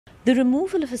The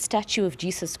removal of a statue of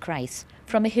Jesus Christ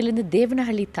from a hill in the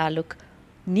Devanhalli taluk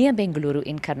near Bengaluru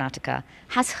in Karnataka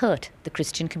has hurt the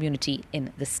Christian community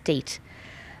in the state.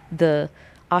 The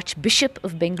Archbishop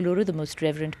of Bengaluru, the Most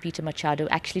Reverend Peter Machado,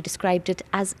 actually described it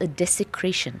as a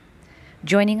desecration.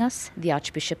 Joining us, the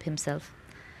Archbishop himself.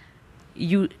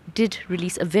 You did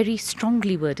release a very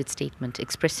strongly worded statement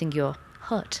expressing your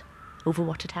hurt over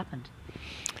what had happened.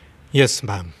 Yes,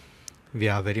 ma'am. We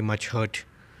are very much hurt.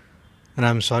 And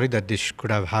I'm sorry that this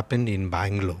could have happened in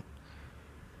Bangalore,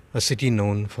 a city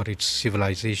known for its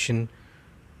civilization,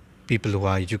 people who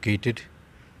are educated,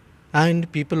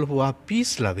 and people who are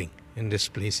peace-loving in this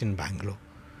place in Bangalore.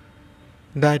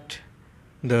 That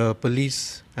the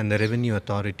police and the revenue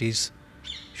authorities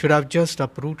should have just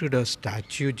uprooted a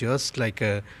statue just like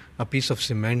a piece of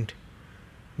cement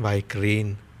by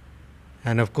crane.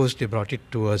 And of course they brought it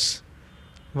to us.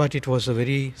 But it was a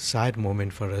very sad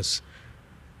moment for us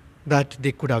that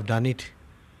they could have done it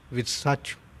with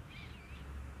such,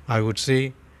 I would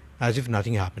say, as if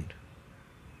nothing happened.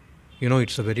 You know,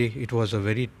 it was a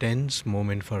very tense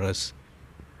moment for us.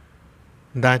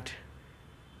 That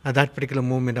at that particular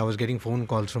moment I was getting phone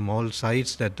calls from all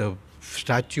sides that the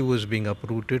statue was being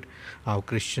uprooted. Our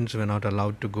Christians were not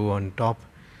allowed to go on top.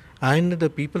 And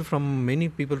many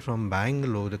people from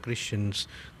Bangalore, the Christians,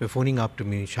 were phoning up to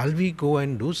me, shall we go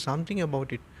and do something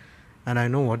about it? And I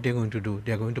know what they're going to do.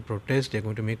 They're going to protest. They're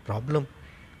going to make problem.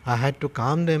 I had to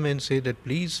calm them and say that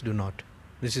please do not.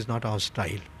 This is not our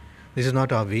style. This is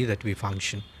not our way that we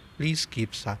function. Please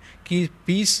keep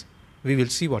peace. We will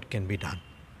see what can be done.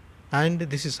 And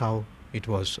this is how it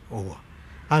was over.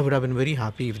 I would have been very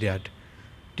happy if they had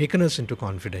taken us into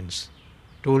confidence,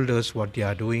 told us what they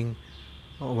are doing,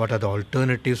 what are the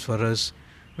alternatives for us.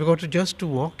 We got to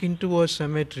walk into a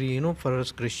cemetery. You know, for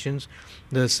us Christians,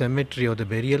 the cemetery or the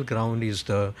burial ground is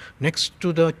the next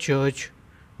to the church,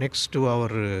 next to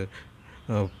our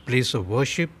place of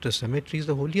worship. The cemetery is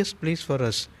the holiest place for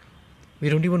us. We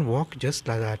don't even walk just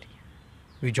like that.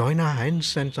 We join our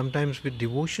hands and sometimes with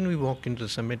devotion we walk into the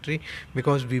cemetery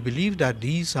because we believe that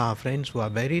these are friends who are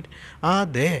buried are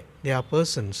there. They are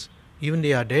persons. Even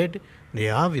they are dead, they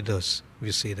are with us.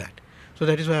 We say that. So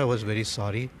that is why I was very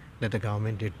sorry that the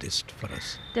government did this for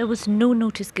us. There was no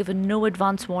notice given, no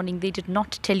advance warning. They did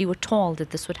not tell you at all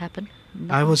that this would happen?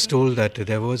 I was told that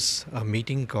there was a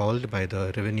meeting called by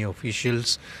the revenue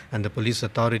officials and the police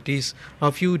authorities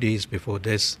a few days before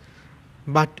this.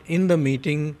 But in the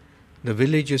meeting, the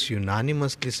villagers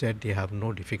unanimously said they have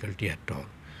no difficulty at all.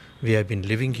 We have been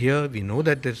living here, we know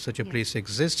that such a place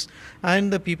exists,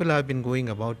 and the people have been going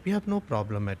about. We have no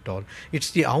problem at all. It's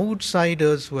the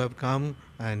outsiders who have come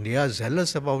and they are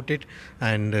zealous about it,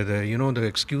 and the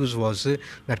excuse was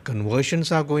that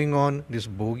conversions are going on. This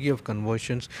bogey of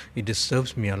conversions, it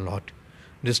disturbs me a lot.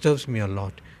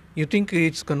 You think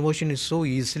its conversion is so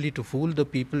easily to fool the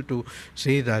people to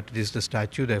say that this is the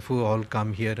statue, therefore all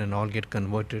come here and all get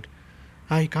converted.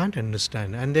 I can't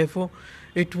understand, and therefore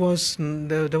there was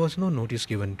no notice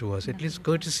given to us. At least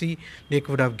courtesy, they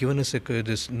could have given us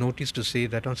this notice to say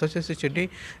that on such and such a day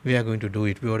we are going to do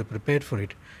it. We were prepared for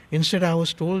it. Instead, I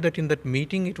was told that in that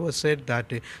meeting it was said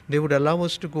that they would allow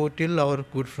us to go till our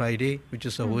Good Friday, which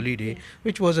is a holy day,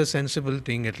 which was a sensible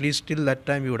thing. At least till that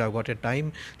time we would have got a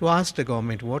time to ask the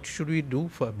government what should we do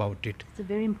about it. It's a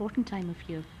very important time of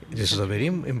year. This is a very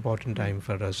important time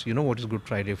for us. You know what is Good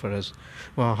Friday for us?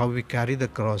 Well, how we carry the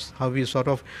cross, how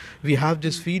we have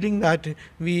this feeling that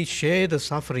we share the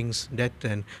sufferings, death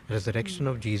and resurrection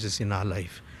of Jesus in our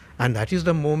life. And that is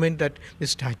the moment that the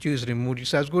statue is removed.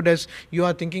 It's as good as you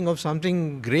are thinking of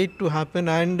something great to happen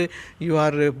and you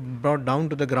are brought down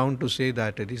to the ground to say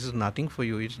that this is nothing for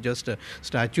you. It's just a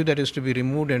statue that is to be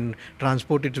removed and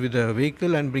transported with a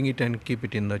vehicle and bring it and keep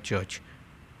it in the church.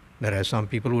 There are some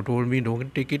people who told me,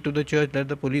 don't take it to the church, let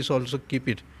the police also keep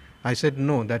it. I said,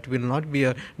 no, that will not be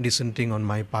a decent thing on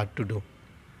my part to do.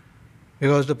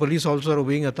 Because the police also are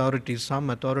obeying authorities, some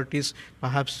authorities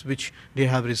perhaps which they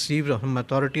have received, or some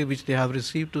authority which they have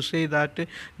received to say that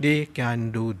they can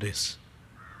do this.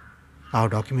 Our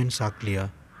documents are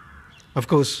clear. Of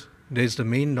course, there is the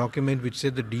main document which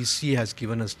says the DC has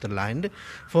given us the land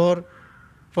for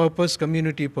purpose,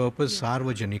 community purpose,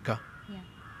 Sarvajanika. Yeah.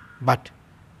 But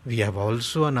we have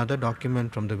also another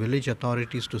document from the village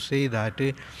authorities to say that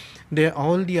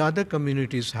all the other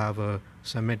communities have a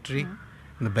cemetery,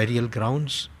 the burial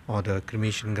grounds or the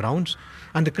cremation grounds,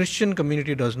 and the Christian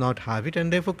community does not have it,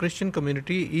 and therefore Christian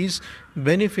community is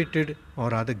benefited or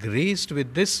rather graced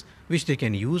with this, which they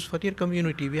can use for their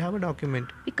community. We have a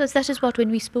document. Because that is what,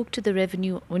 when we spoke to the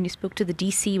revenue, when we spoke to the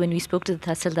DC, when we spoke to the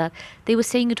Tahsildar, they were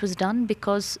saying it was done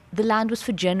because the land was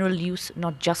for general use,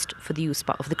 not just for the use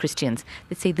of the Christians.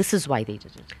 They say this is why they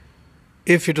did it.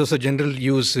 If it was a general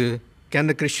use, can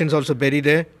the Christians also bury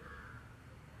there?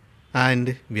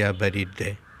 And we are buried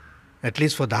there. At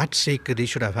least for that sake, they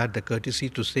should have had the courtesy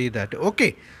to say that,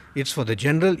 okay, it's for the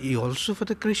general, also for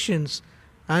the Christians.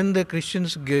 And the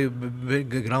Christians'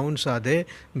 grounds are there,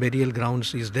 burial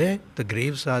grounds is there, the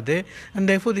graves are there, and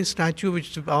therefore the statue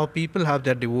which our people have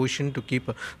their devotion to keep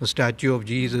a statue of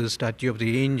Jesus, statue of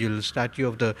the angel, statue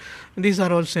of the... These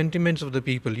are all sentiments of the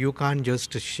people. You can't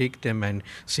just shake them and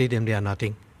say them they are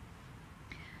nothing.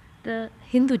 The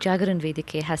Hindu Jagaran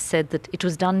Vedike has said that it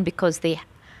was done because they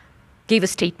gave a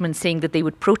statement saying that they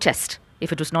would protest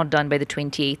if it was not done by the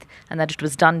 28th, and that it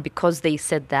was done because they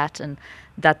said that, and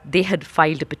that they had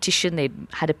filed a petition, they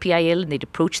had a PIL, and they'd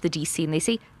approached the DC, and they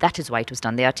say that is why it was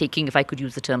done. They are taking, if I could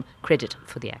use the term, credit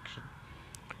for the action.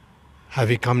 Have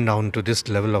we come down to this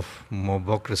level of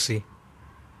mobocracy,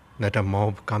 that a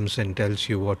mob comes and tells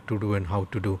you what to do and how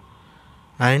to do,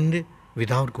 and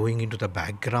without going into the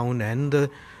background and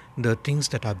the things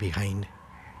that are behind?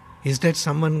 Is that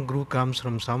someone who comes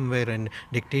from somewhere and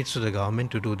dictates to the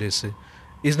government to do this?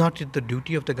 Is not it the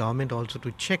duty of the government also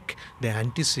to check the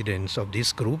antecedents of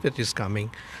this group that is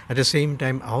coming? At the same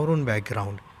time, our own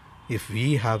background. If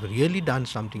we have really done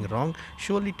something wrong,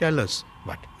 surely tell us.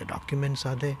 But the documents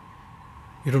are there.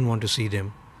 You don't want to see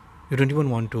them. You don't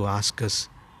even want to ask us.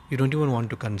 You don't even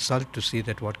want to consult to see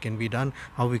that what can be done,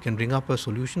 how we can bring up a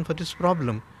solution for this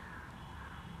problem.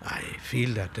 I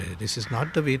feel that this is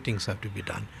not the way things have to be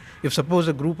done. If suppose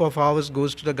a group of ours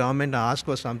goes to the government and asks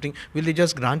for something, will they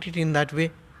just grant it in that way?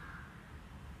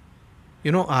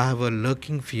 You know, I have a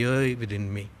lurking fear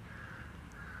within me.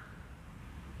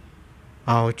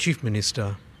 Our Chief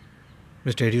Minister,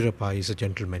 Mr. Yediyurappa, is a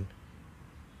gentleman.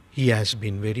 He has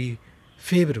been very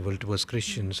favorable towards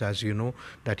Christians, as you know,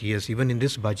 that he has, even in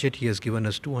this budget, he has given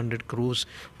us 200 crores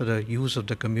for the use of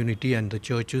the community and the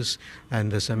churches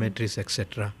and the cemeteries,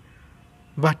 etc.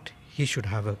 But he should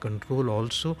have a control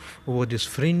also over these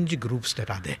fringe groups that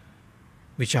are there,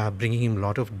 which are bringing him a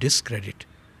lot of discredit.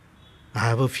 I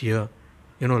have a fear.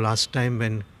 You know, last time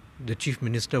when the Chief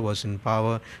Minister was in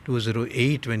power,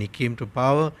 2008, when he came to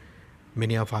power,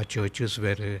 many of our churches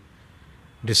were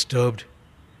disturbed,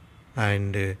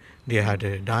 and they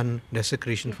had done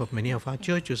desecration for many of our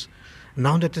churches.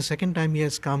 Now that the second time he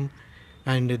has come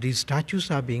and these statues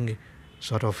are being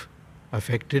sort of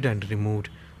affected and removed,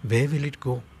 where will it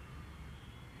go?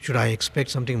 Should I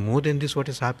expect something more than this, what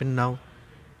has happened now?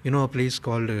 You know, a place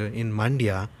called in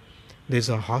Mandya, there's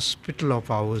a hospital of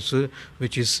ours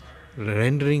which is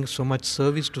rendering so much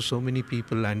service to so many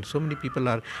people, and so many people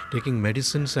are taking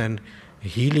medicines and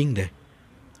healing there.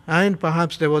 And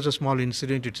perhaps there was a small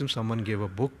incident, it seems someone gave a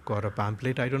book or a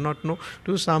pamphlet, I do not know,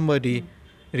 to somebody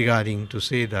regarding to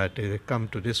say that come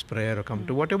to this prayer or come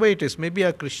to whatever it is, maybe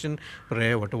a Christian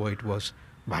prayer, whatever it was.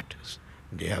 But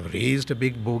they have raised a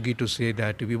big bogey to say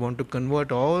that we want to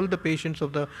convert all the patients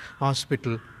of the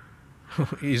hospital.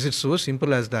 Is it so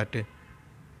simple as that?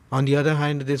 On the other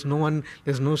hand, there's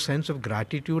no sense of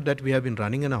gratitude that we have been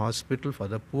running in a hospital for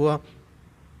the poor,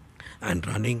 and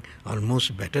running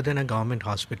almost better than a government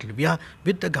hospital. We are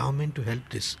with the government to help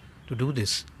this, to do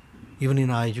this. Even in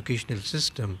our educational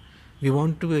system, we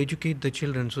want to educate the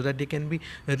children so that they can be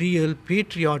real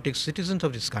patriotic citizens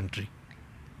of this country.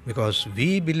 Because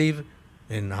we believe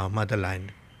in our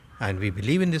motherland, and we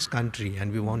believe in this country,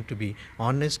 and we want to be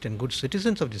honest and good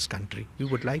citizens of this country. We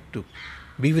would like to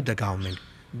be with the government,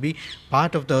 be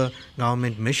part of the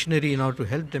government machinery in order to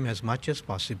help them as much as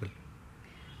possible.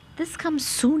 This comes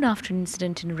soon after an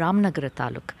incident in Ramnagara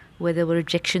Taluk, where there were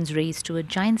objections raised to a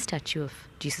giant statue of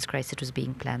Jesus Christ that was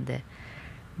being planned there.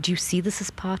 Do you see this as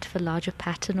part of a larger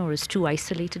pattern, or as two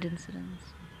isolated incidents?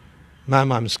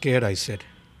 Ma'am, I'm scared, I said.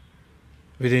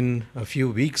 Within a few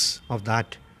weeks of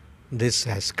that, this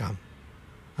has come.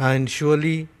 And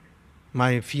surely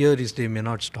my fear is they may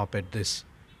not stop at this.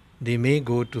 They may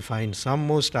go to find some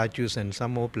more statues and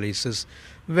some more places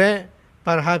where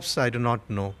perhaps, I do not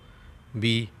know,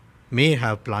 we may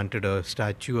have planted a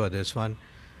statue or this one.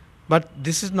 But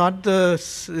this is not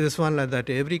this one like that.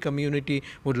 Every community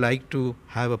would like to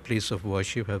have a place of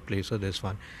worship, a place of this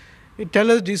one.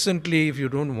 Tell us decently if you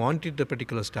don't want it, the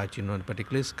particular statue, not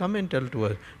particular, come and tell to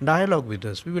us, dialogue with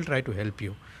us, we will try to help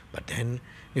you. But then,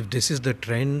 if this is the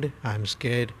trend, I am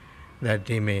scared that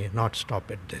they may not stop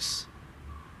at this.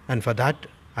 And for that,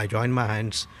 I join my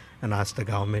hands and ask the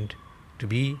government to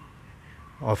be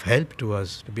of help to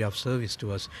us, to be of service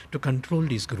to us, to control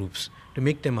these groups, to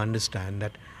make them understand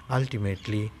that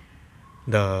ultimately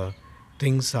the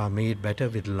things are made better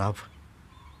with love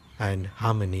and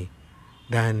harmony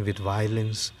than with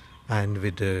violence and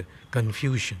with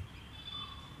confusion.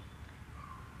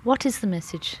 What is the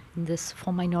message in this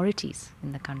for minorities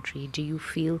in the country? Do you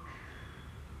feel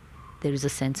there is a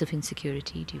sense of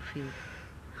insecurity? Do you feel...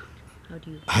 How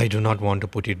do you... I do not want to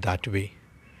put it that way.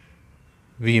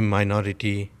 We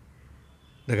minority,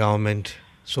 the government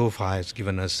so far has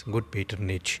given us good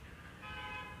patronage.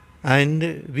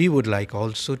 And we would like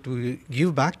also to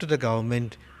give back to the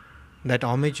government that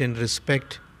homage and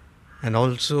respect and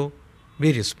also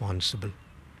be responsible.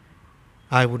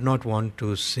 I would not want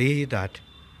to say that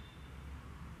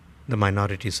the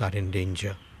minorities are in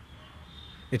danger.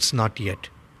 It's not yet.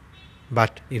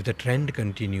 But if the trend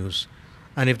continues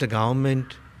and if the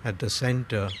government at the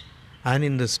center and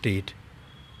in the state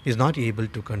is not able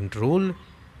to control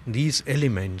these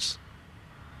elements,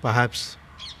 perhaps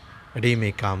a day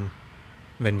may come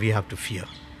when we have to fear.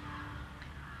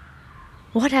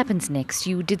 What happens next?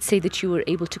 You did say that you were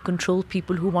able to control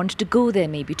people who wanted to go there,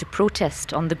 maybe to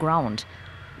protest on the ground.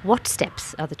 What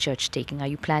steps are the church taking? Are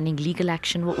you planning legal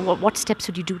action? What steps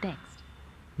would you do next?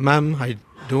 Ma'am, I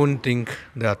don't think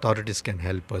the authorities can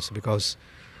help us because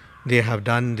they have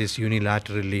done this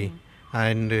unilaterally,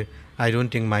 and I don't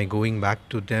think my going back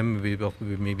to them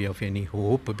may be of any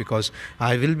hope, because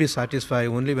I will be satisfied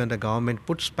only when the government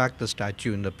puts back the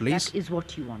statue in the place. That is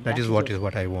what you want. That is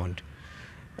what I want.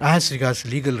 As regards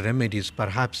legal remedies,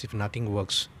 perhaps if nothing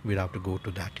works, we'll have to go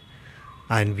to that.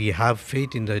 And we have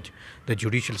faith in the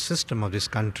judicial system of this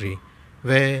country,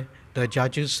 where the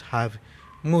judges have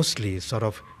mostly sort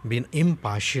of been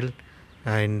impartial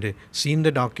and seen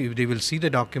the they will see the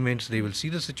documents, they will see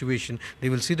the situation, they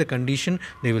will see the condition,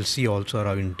 they will see also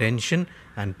our intention,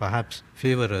 and perhaps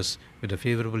favor us with a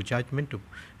favorable judgment to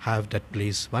have that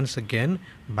place once again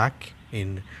back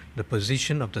in the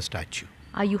position of the statue.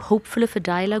 Are you hopeful of a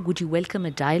dialogue? Would you welcome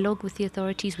a dialogue with the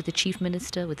authorities, with the chief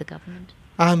minister, with the government?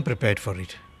 I am prepared for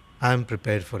it.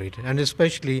 And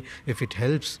especially if it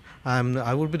helps,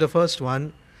 I would be the first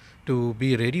one to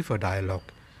be ready for dialogue.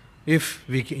 If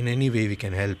we in any way we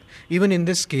can help. Even in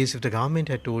this case, if the government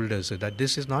had told us that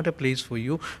this is not a place for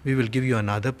you, we will give you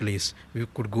another place, we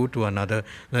could go to another,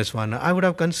 this one, I would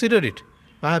have considered it.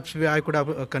 Perhaps I could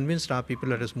have convinced our people,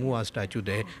 let us move our statue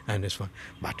there and this one.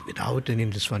 But without any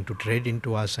this one to tread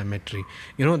into our cemetery,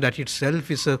 that itself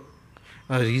is a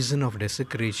reason of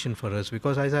desecration for us,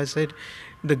 because as I said,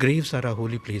 the graves are a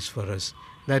holy place for us.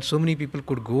 That so many people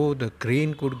could go, the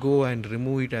crane could go and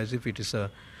remove it as if it's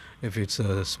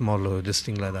a smaller this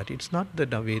thing like that. It's not the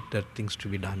way that things to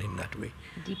be done in that way.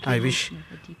 I wish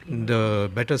the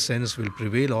better sense will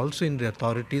prevail also in the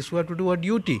authorities who have to do a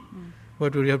duty.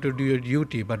 What we have to do a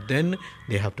duty, but then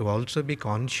they have to also be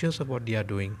conscious of what they are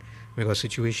doing, because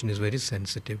situation is very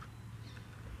sensitive.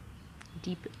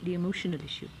 Deeply emotional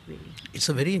issue, really. It's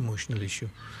a very emotional issue.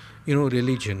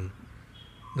 Religion,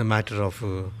 the matter of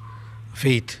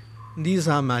faith, these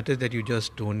are matters that you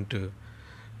just don't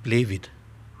play with.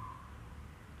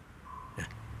 Yeah.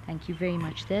 Thank you very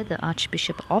much there. The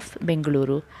Archbishop of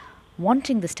Bengaluru,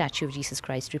 wanting the statue of Jesus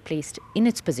Christ replaced in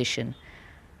its position,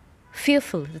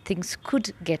 fearful that things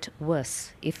could get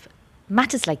worse if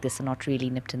matters like this are not really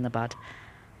nipped in the bud,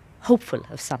 hopeful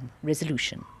of some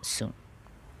resolution soon.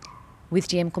 With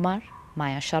GM Kumar,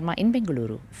 Maya Sharma in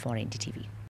Bengaluru for NDTV.